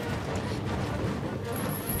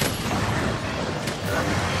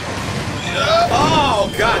 Oh,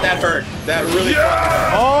 God, that hurt. That really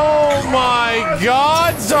hurt. Oh my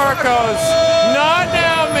God, Zarkos! Not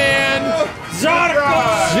now, man!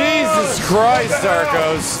 Zarkos! Jesus Christ,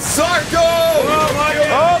 Zarkos! Zarko!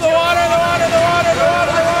 Oh, the water, the water, the water, the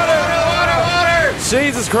water, the water! Water!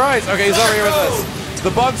 Jesus Christ! Okay, he's over here with us.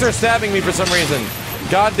 The bugs are stabbing me for some reason.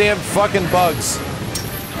 Goddamn fucking bugs. I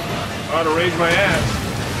ought to raise my ass.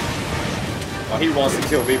 Oh, he wants to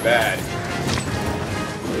kill me bad.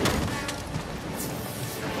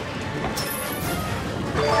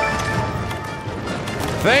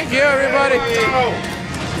 Thank you, everybody!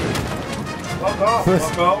 Fuck off,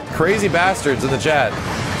 fucko. Crazy bastards in the chat.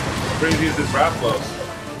 Crazy as this Rathalos.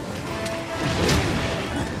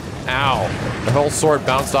 Ow. The whole sword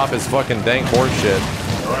bounced off his fucking dang horse shit.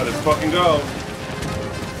 Alright, let's fucking go.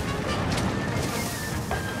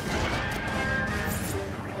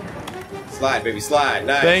 Slide, baby, slide.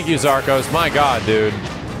 Nice. Thank you, Zarkos. My God, dude.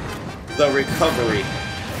 The recovery.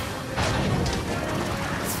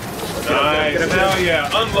 Nice. Hell yeah.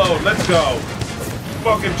 Unload. Let's go.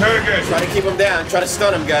 Fucking Turkish. Try to keep him down. Try to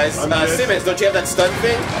stun him, guys. Simmons, don't you have that stun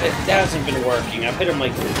thing? It hasn't been working. I've hit him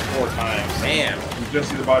like 4 times. Damn. You just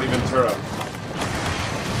see the body Ventura.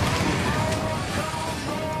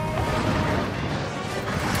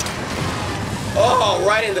 Oh,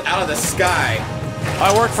 right out of the sky.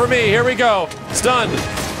 I work for me. Here we go. Stunned.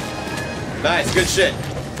 Nice, good shit.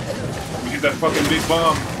 Let me get that fucking big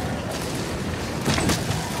bomb.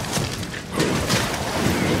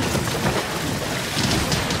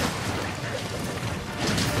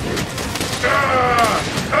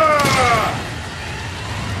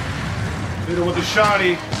 Hit him with the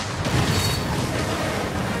shotty.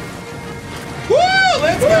 Woo!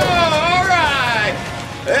 Let's go! Alright!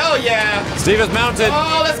 Hell yeah! Steve is mounted.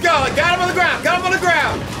 Oh, let's go! Got him on the ground! Got him on the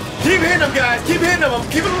ground! Keep hitting him, guys! Keep hitting him!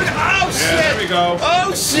 Keep him! Oh, shit! Yeah, there we go.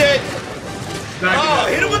 Oh, shit! Oh,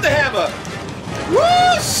 hit him with the hammer!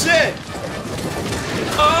 Woo! Shit!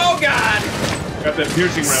 Oh, God! Got that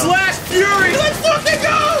piercing round. Slash Fury! Let's fucking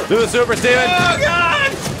go! Do the super, Steven. Oh,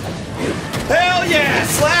 God! Hell yeah!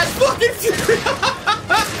 Slash fucking Fury!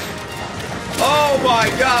 Oh, my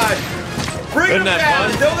God! Bring him Isn't that down!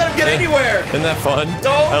 fun? Don't let him get anywhere! Isn't that fun?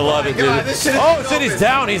 Oh I love my it, God, dude. this shit is Oh, so shit, he's busy.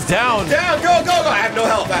 down. He's down. Down! Go, go, go! I have no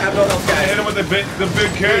health. I have no health, guys. Hit him with the big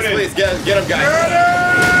cannon. Please, get him, guys.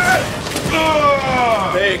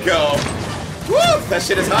 Oh! There you go. Woo! That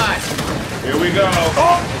shit is hot. Here we go.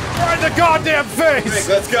 Oh, right in the goddamn Quick, face.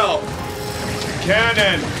 let's go.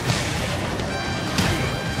 Cannon.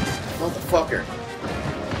 Motherfucker.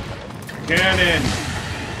 Cannon.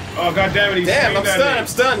 Oh, god damn it. He's Damn, I'm screamed at stunned. me. I'm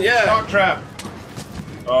stunned. Yeah. Shock trap.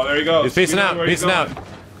 Oh, there you go. He's peacing out. Peacing out.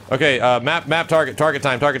 Okay, map target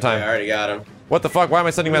time. I already got him. What the fuck? Why am I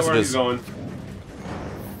sending Where he's messages? going.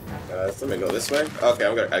 Let me go this way. Okay,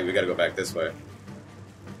 we gotta go back this way.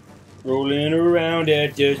 Rolling around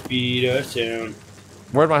at the speed of sound.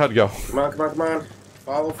 Where'd my HUD go? Come on, come on, come on.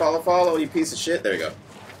 Follow, you piece of shit. There you go.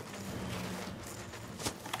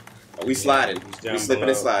 Oh, we sliding. down We slipping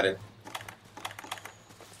below. and sliding.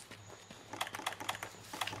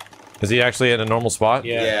 Is he actually in a normal spot?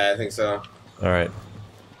 Yeah. Yeah, I think so. All right.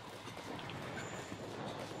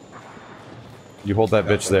 You hold that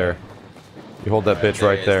bitch there. You hold that bitch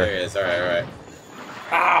right there. There he is. Alright,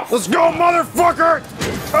 alright. Let's go, motherfucker!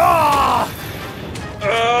 Ah!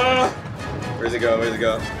 Where's it go? Where's it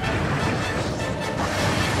go?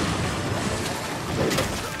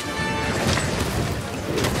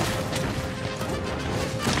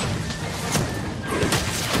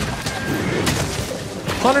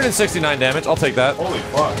 $169 damage. I'll take that. Holy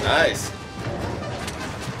fuck. Nice.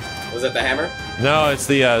 Was that the hammer? No, it's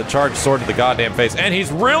the charged sword to the goddamn face, and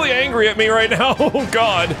he's really angry at me right now. Oh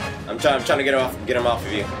God! I'm trying to get him off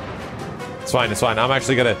of you. It's fine. It's fine. I'm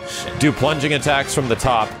actually gonna do plunging attacks from the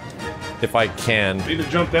top, if I can. Need to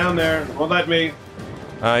jump down there. Won't let me.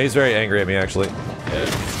 He's very angry at me, actually. Yeah,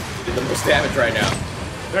 you did the most damage right now.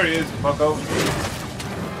 There he is, bucko.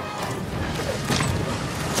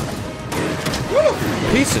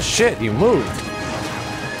 Woo! Piece of shit, you moved.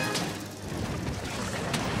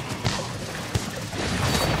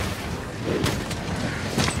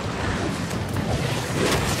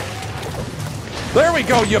 There we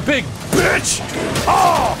go, you big bitch!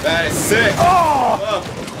 Oh! That is sick. Oh!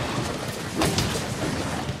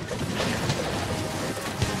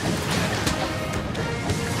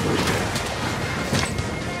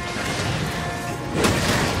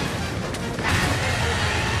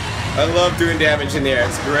 I love doing damage in the air.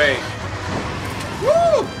 It's great.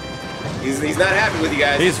 Woo! He's not happy with you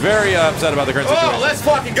guys. He's very upset about the current situation. Oh, let's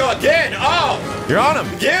fucking go again. Oh! You're on him.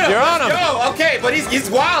 Get him. You're on him. Let's go. Okay, but he's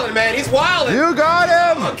wilding, man. He's wilding. You got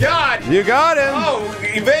him. Oh, God. You got him. Oh,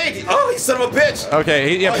 evade. Oh, you son of a bitch.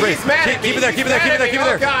 Okay, yeah, please. He's mad at me. Keep it there, keep it there, keep it there, keep it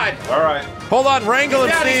there. Oh, God. All right. Hold on, wrangle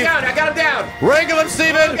him, He's Steve. down. I got him down. Wrangle him,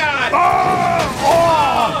 Steven. Oh, God.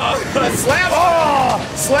 Oh! Slam him.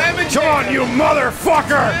 Oh! Slam and Come on, you motherfucker!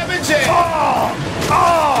 Slam and jam. Oh!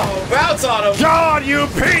 Oh! Bounce on him. God, you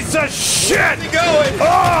piece of shit! Where's he going?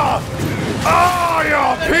 Oh! Oh,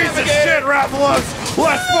 you piece of shit, Rathalos!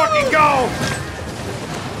 Let's fucking go!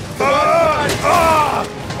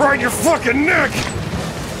 Right in your fucking neck!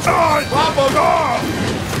 Oh! Pop him.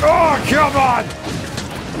 Oh, come on!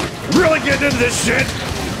 Really getting into this shit?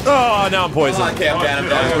 Oh, now I'm poisoned. Oh, okay, I'm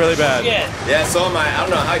down. It's really bad. Yeah, so am I. I don't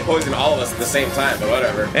know how he poisoned all of us at the same time, but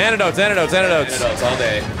whatever. Antidotes, antidotes, antidotes. Antidotes all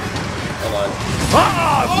day. Hold on.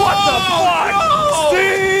 Ah! What the fuck? No!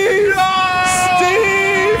 Steve!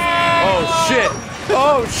 Steve! Oh, shit!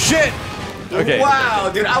 Oh, shit! Okay. Wow,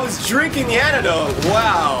 dude, I was drinking the antidote.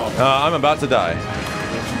 Wow. I'm about to die.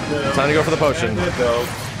 Time to go for the potion.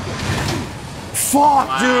 Fuck,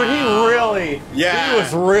 Wow. dude, he really... Yeah. He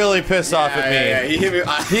was really pissed off at me. Yeah, he hit me.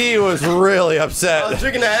 He was really I was upset.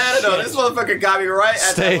 drinking the antidote. This motherfucker got me right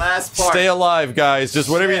at the last part. Stay alive, guys. Just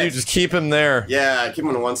whatever you do, Shit. just keep him there. Yeah, keep him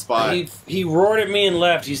in one spot. He roared at me and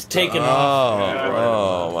left. He's taken off.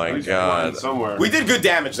 Oh my god. Somewhere. We did good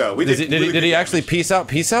damage, though. We Did really he good actually peace out?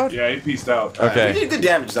 Peace out? Yeah, he pieced out. Okay. We did good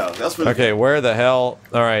damage, though. That's really Okay, where the hell?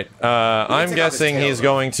 Alright, I'm take guessing off his tail, he's though.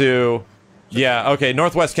 going to... Yeah, okay,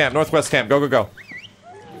 northwest camp, go, go, go.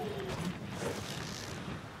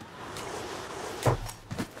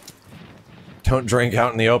 Don't drink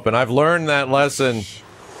out in the open. I've learned that lesson.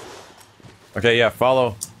 Okay, yeah,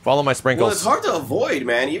 follow my sprinkles. Well, it's hard to avoid,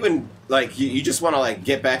 man. Even, like, you just want to, like,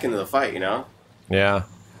 get back into the fight, you know? Yeah.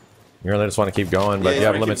 You really just want to keep going, but Yeah, you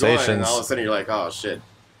have wanna keep going, limitations. and all of a sudden you're like, oh, shit.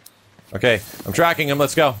 Okay, I'm tracking him,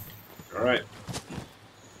 let's go. All right.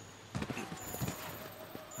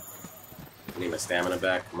 I need my stamina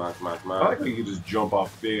back. Come on, come on, come I like on. how you can just jump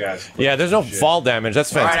off big ass. Yeah, there's no Shit. fall damage,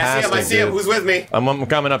 that's Alright, fantastic, I see him. dude. Who's with me? I'm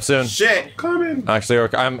coming up soon. Shit. Coming. Actually,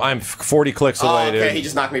 I'm 40 clicks Oh, away, okay, dude. he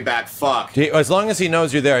just knocked me back. Fuck. As long as he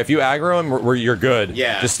knows you're there, if you aggro him, you're good.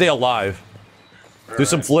 Yeah. Just stay alive. Do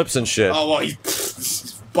some flips and shit. Oh, well, he's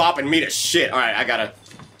bopping me to shit. Alright, I gotta...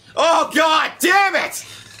 Oh, god damn it!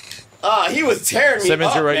 He was tearing me Simmons,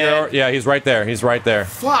 up, you're right. man. Yeah, he's right there. He's right there.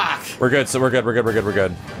 Fuck. We're good. So we're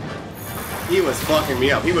good. He was fucking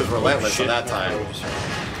me up. He was relentless at that time.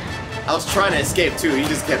 I was trying to escape, too. He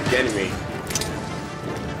just kept getting me.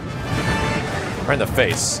 Right in the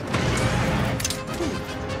face.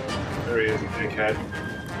 There he is, you dickhead.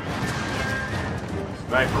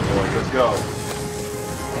 Sniper boy, let's go.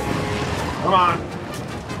 Come on.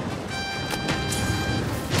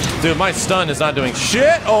 Dude, my stun is not doing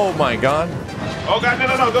shit. Oh my god. Oh god,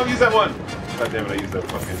 no, don't use that one. God damn it, I used that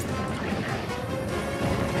fucking.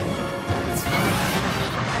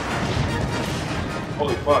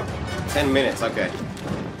 Holy fuck. 10 minutes, okay.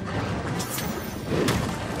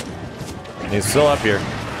 He's still up here.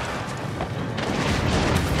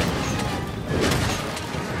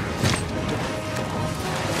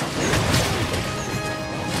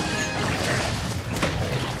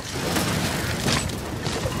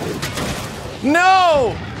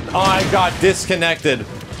 No! Oh, I got disconnected.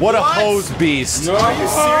 What a hose beast. No, are you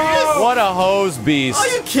serious? What a hose beast. Are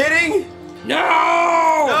you kidding?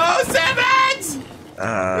 No! No, Simmons!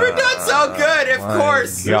 We're doing so good, of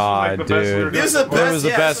course. God, This was like the best dude. This is the best, It was the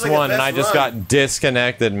yeah, best this is like the one, and best I just run. got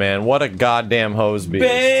disconnected, man. What a goddamn hose beast.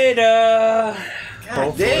 Beta!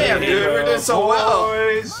 God damn, dude, we're doing so well.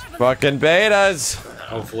 Boys. Fucking betas.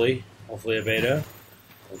 Hopefully a beta.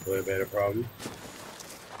 Hopefully a beta problem.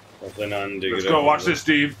 Hopefully not indicative. Let's go. Watch this,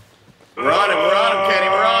 Steve. We're on him, Kenny,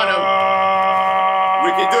 we're on him.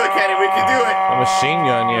 We can do it, Kenny, we can do it. A machine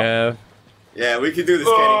gun you have. Yeah, we can do this,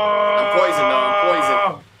 Kenny. I'm poisoned, though, I'm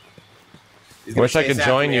poisoned. He's gonna Wish I chase could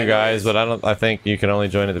after join me you guys, anyways. but I think you can only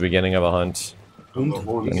join at the beginning of a hunt.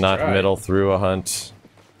 And not middle through a hunt.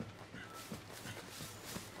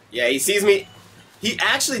 Yeah, he sees me. He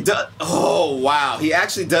actually does. Oh wow, he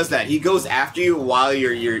actually does that. He goes after you while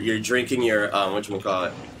you're drinking your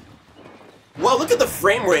whatchamacallit. Well, look at the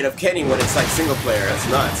frame rate of Kenny when it's like single player. That's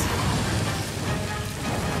nuts.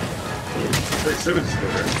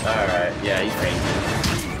 All right, yeah, he's fainted.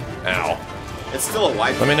 Ow. It's still a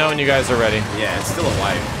wipe. Let me know when you guys are ready. Yeah, it's still a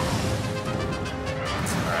wipe.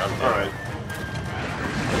 All right.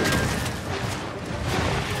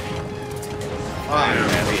 Fine,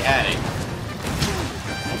 man, we had it.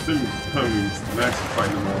 Max is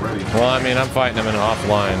fighting them already. Well, I mean, I'm fighting him in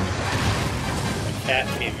offline. The cat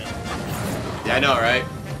came in. Yeah, I know, right?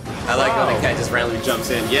 I like when the cat just randomly jumps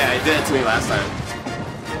in. Yeah, it did it to me last time.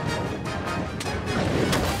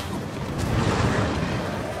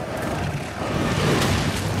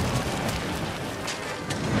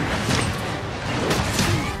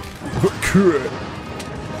 Cure.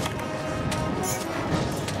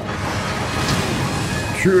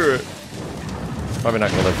 Probably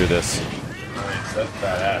not gonna live through this. Nice, that's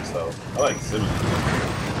badass though. I like Simmons.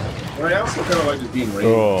 I also kind of like just being ranged.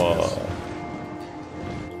 Oh.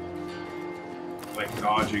 Like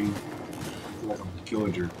dodging. Like a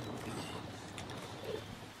villager.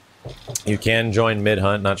 You can join mid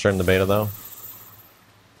hunt. Not sure in the beta though.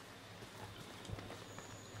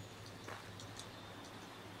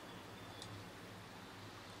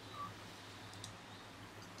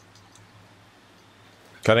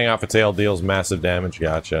 Cutting off a tail deals massive damage.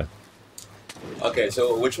 Gotcha. Okay,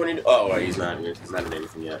 so which one? Oh, well, he's not in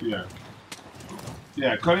anything yet. Yeah.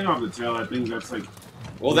 Yeah, cutting off the tail. I think that's like.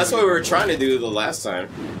 Well, that's what we were trying to do the last time.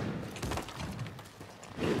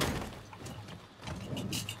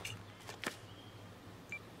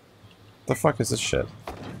 The fuck is this shit?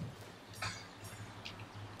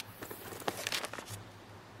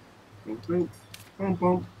 Boom, boom,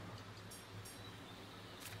 boom.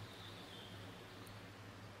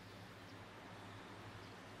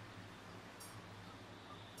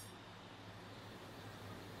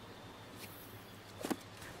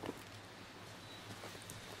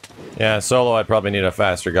 Yeah, solo I'd probably need a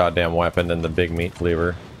faster goddamn weapon than the big meat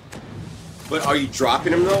cleaver. But are you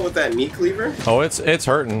dropping him though with that meat cleaver? Oh, it's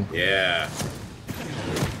hurting. Yeah.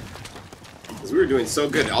 Because we were doing so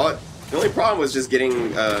good. The only problem was just getting,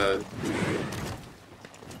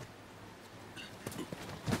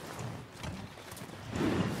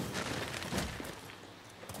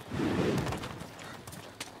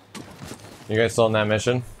 You guys still in that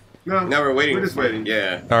mission? No, now we're waiting. We're just waiting.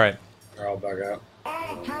 Yeah. All right. They're all bug out.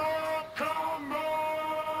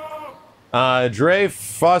 Dre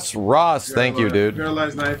Fuss Ross, thank you, dude.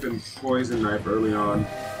 Paralyzed knife and poison knife early on.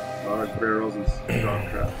 Large barrels and dog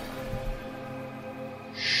trap.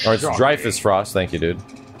 Or it's Dreyfus Frost, thank you, dude.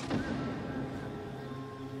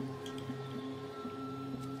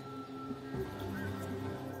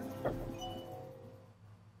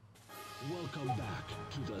 Welcome back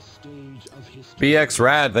to the stage of history. BX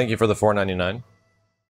Rad, thank you for the $4.99.